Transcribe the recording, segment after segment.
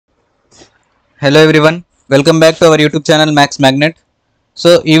Hello everyone, welcome back to our YouTube channel Max Magnet. So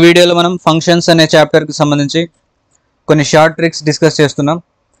ఈ వీడియోలో మనం functions అనే చాప్టర్కి సంబంధించి కొన్ని షార్ట్ ట్రిక్స్ డిస్కస్ చేస్తున్నాం.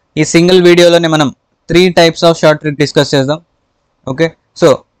 ఈ సింగిల్ వీడియోలోనే మనం 3 types of short trick discuss చేద్దాం. ఓకే, సో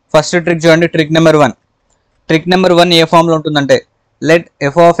ఫస్ట్ ట్రిక్ చూడండి, ట్రిక్ నెంబర్ 1. ట్రిక్ నెంబర్ 1 ఏ ఫామ్లో ఉంటుందంటే let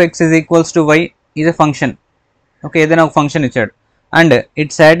f of x is equals to y is a function. Okay, ఏదైనా ఒక ఫంక్షన్ ఇచ్చాడు and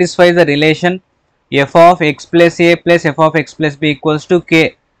it satisfies the relation f of x plus a plus f of x plus b equals to k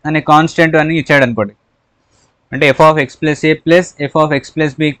అనే constant అని ఇచ్చాడు అనుకోండి. అంటే f of x plus a plus f of x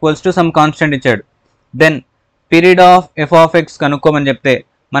plus b equals to some constant ఇచ్చాడు. Then period of f of x కనుక్కోమని చెప్తే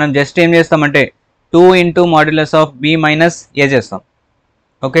మనం just ఏం చేస్తామంటే 2 into modulus of b minus a చేస్తాం.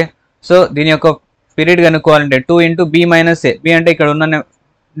 ఓకే, సో దీని యొక్క period కనుక్కోవాలంటే 2 into b minus a, b అంటే ఇక్కడ ఉన్న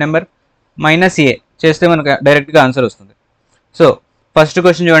నెంబర్ మైనస్ a చేస్తే మనకు డైరెక్ట్గా ఆన్సర్ వస్తుంది. సో ఫస్ట్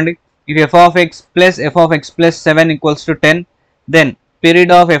క్వశ్చన్ చూడండి, if f of x plus f of x plus 7 equals to 10 then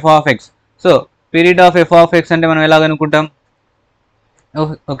period of f of x. So period of f of x అంటే మనం ఎలా కనుక్కుంటాం?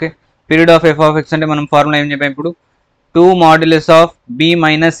 Okay, period of f of x అంటే మనం formula ఏం చెప్పాం ఇప్పుడు 2 modulus of b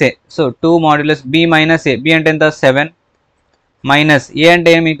minus a. So 2 modulus b minus a, b అంటే ఎంత 7 మైనస్ a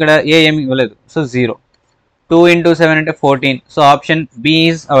అంటే ఏమి, ఇక్కడ a ఏమి ఇవ్వలేదు సో 0. 2 ఇంటూ 7 అంటే 14. So option b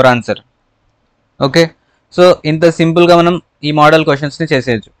is our answer. Okay, so ఇంత సింపుల్గా మనం ఈ మోడల్ క్వశ్చన్స్ని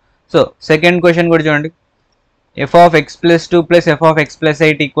చేసేయచ్చు. సో సెకండ్ క్వశ్చన్ కూడా చూడండి, f of x plus 2 plus f of x plus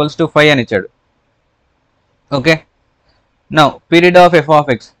 8 equals to 5 అని ఇచ్చాడు. Okay, now period of f of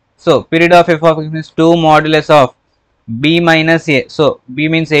x. So period of f of x means 2 modulus of b minus a. So b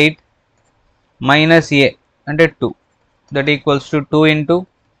means 8 minus a అంటే 2, that equals to 2 into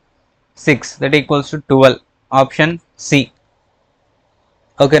 6, that equals to 12. Option C.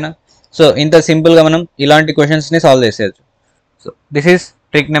 ఓకేనా, so ఇంత సింపుల్గా మనం ఇలాంటి క్వశ్చన్స్ని solve చేసేయచ్చు. So this is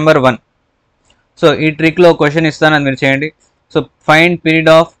trick number 1. So ఈ ట్రిక్లో question ఇస్తాను, అది మీరు చేయండి. So find period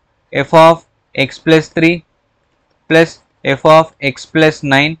of f of x plus 3 plus f of x plus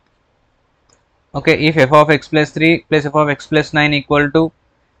 9. Okay, if f of x plus 3 plus f of x plus 9 equal to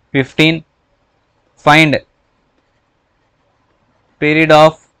 15, find period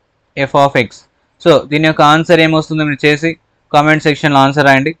of f of x. So దీని యొక్క answer ఏమొస్తుందో మీరు చేసి comment సెక్షన్లో answer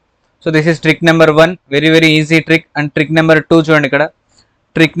రాయండి. So this is trick number 1, very easy trick. And trick number 2 చూడండి, ఇక్కడ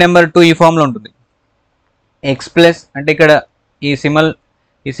trick number 2 ఈ ఫామ్లో ఉంటుంది. x ప్లస్ అంటే ఇక్కడ ఈ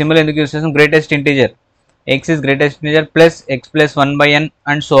సింబల్ ఎందుకు యూస్ చేస్తాం, greatest integer, x is greatest integer plus x plus 1/n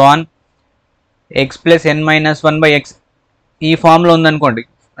and so on, x plus n minus 1/x ఈ ఫామ్లో ఉందనుకోండి.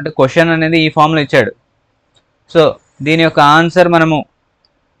 అంటే క్వశ్చన్ అనేది ఈ ఫామ్లో ఇచ్చాడు. సో దీని యొక్క ఆన్సర్ మనము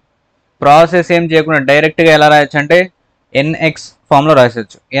ప్రాసెస్ ఏం చేయకుండా డైరెక్ట్గా ఎలా రాయొచ్చు అంటే nx ఫామ్లో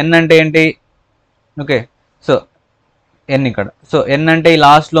రాసేయచ్చు. n అంటే ఏంటి, ఓకే, సో n ఇక్కడ, సో n అంటే ఈ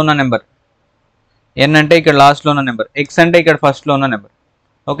లాస్ట్లో ఉన్న నెంబర్, n అంటే ఇక్కడ లాస్ట్లో ఉన్న నెంబర్, x అంటే ఇక్కడ ఫస్ట్లో ఉన్న నెంబర్.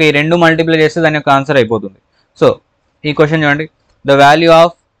 ఓకే, ఈ రెండు మల్టిప్లై చేస్తే దాని యొక్క ఆన్సర్ అయిపోతుంది. సో ఈ క్వశ్చన్ చూడండి, the value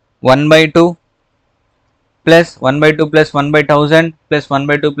of 1/2 plus 1/2 plus 1/1000 plus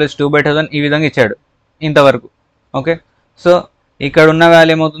 1/2 plus 2/1000 ఈ విధంగా ఇచ్చాడు ఇంతవరకు. ఓకే, సో ఇక్కడ ఉన్న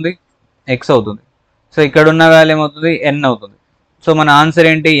వాల్యూ ఏమవుతుంది, x అవుతుంది. సో ఇక్కడ ఉన్న వాల్యూ ఏమవుతుంది, n అవుతుంది. సో మన ఆన్సర్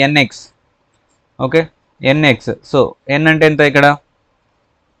ఏంటి, nx. Okay, nx. So n అంటే ఎంత ఇక్కడ,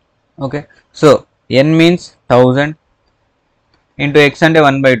 okay, so n means 1000 into x అంటే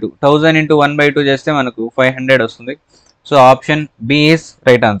 1/2, 1000 ఇంటూ 1/2 చేస్తే మనకు 500 వస్తుంది. So option B is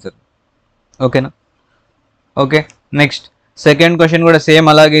right answer. ఓకేనా. ఓకే, నెక్స్ట్ సెకండ్ క్వశ్చన్ కూడా సేమ్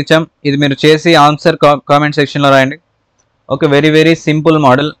అలాగే ఇచ్చాం, ఇది మీరు చేసి ఆన్సర్ కామెంట్ సెక్షన్లో రాయండి. Okay, very simple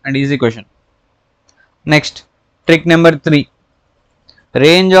model and easy question. Next trick number 3,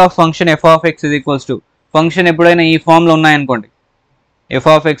 range of function f of x is equals to, function ఎప్పుడైనా ఈ ఫామ్లో ఉన్నాయనుకోండి, f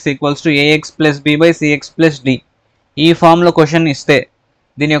of x equals to ax plus b by cx plus d ఈ ఫామ్లో question ఇస్తే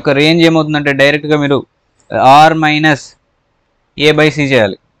దీని యొక్క range ఏమవుతుందంటే డైరెక్ట్గా మీరు r minus a by c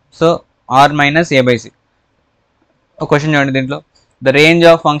చేయాలి. So r minus a by c. ఒక క్వశ్చన్ చూడండి, దీంట్లో the range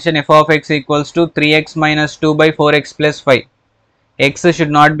of function f of x equals to 3x minus 2 by 4x plus 5, x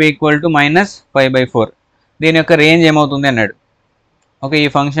should not be equal to minus 5/4. దీని యొక్క range ఏమవుతుంది అన్నాడు. Okay, ఈ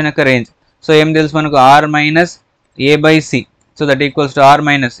function యొక్క range. So ఏం తెలుసు మనకు, r minus a by c. So that equals to r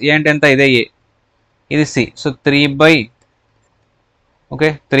minus a అంటే ఎంత, ఇదే a, ఇది c. సో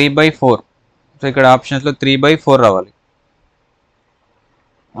 3/4. సో ఇక్కడ ఆప్షన్స్లో 3/4 రావాలి.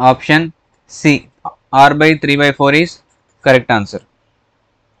 Option C, r/3/4 is correct answer.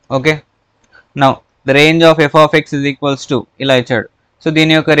 Okay, now the range of f of x is equals to ఇలా ఇచ్చాడు. So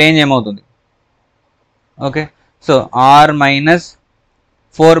దీని యొక్క రేంజ్ ఏమవుతుంది, okay, so r minus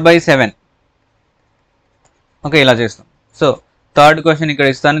 4/7. Okay, ఇలా చేస్తాం. సో థర్డ్ క్వశ్చన్ ఇక్కడ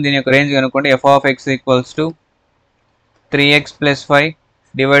ఇస్తాను, దీని యొక్క రేంజ్ కనుక్కోండి, f of x equals to 3x plus 5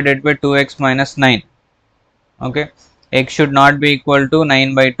 divided by 2x minus 9. Okay, x should not be equal to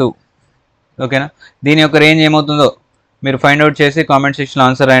 9/2. ఓకేనా, దీని యొక్క రేంజ్ ఏమవుతుందో మీరు ఫైండ్ అవుట్ చేసి కామెంట్ సెక్షన్లో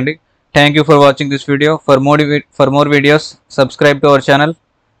ఆన్సర్ రాయండి. Thank you for watching this video. For more videos subscribe to our channel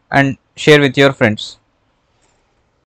and share with your friends.